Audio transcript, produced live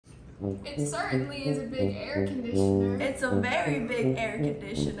It certainly is a big air conditioner. It's a very big air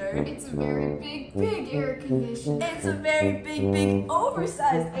conditioner. It's a very big air conditioner. It's a very big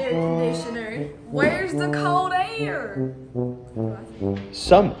oversized air conditioner. Where's the cold air?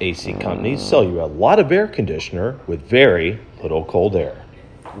 Some AC companies sell you a lot of air conditioner with very little cold air.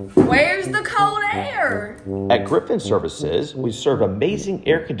 Where's the cold air? At Griffin Services, we serve amazing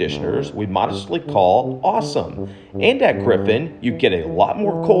air conditioners we modestly call awesome. And at Griffin, you get a lot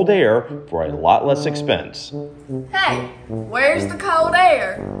more cold air for a lot less expense. Hey, where's the cold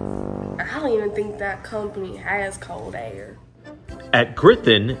air? I don't even think that company has cold air. At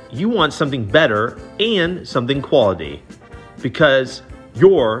Griffin, you want something better and something quality because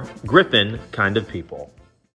you're Griffin kind of people.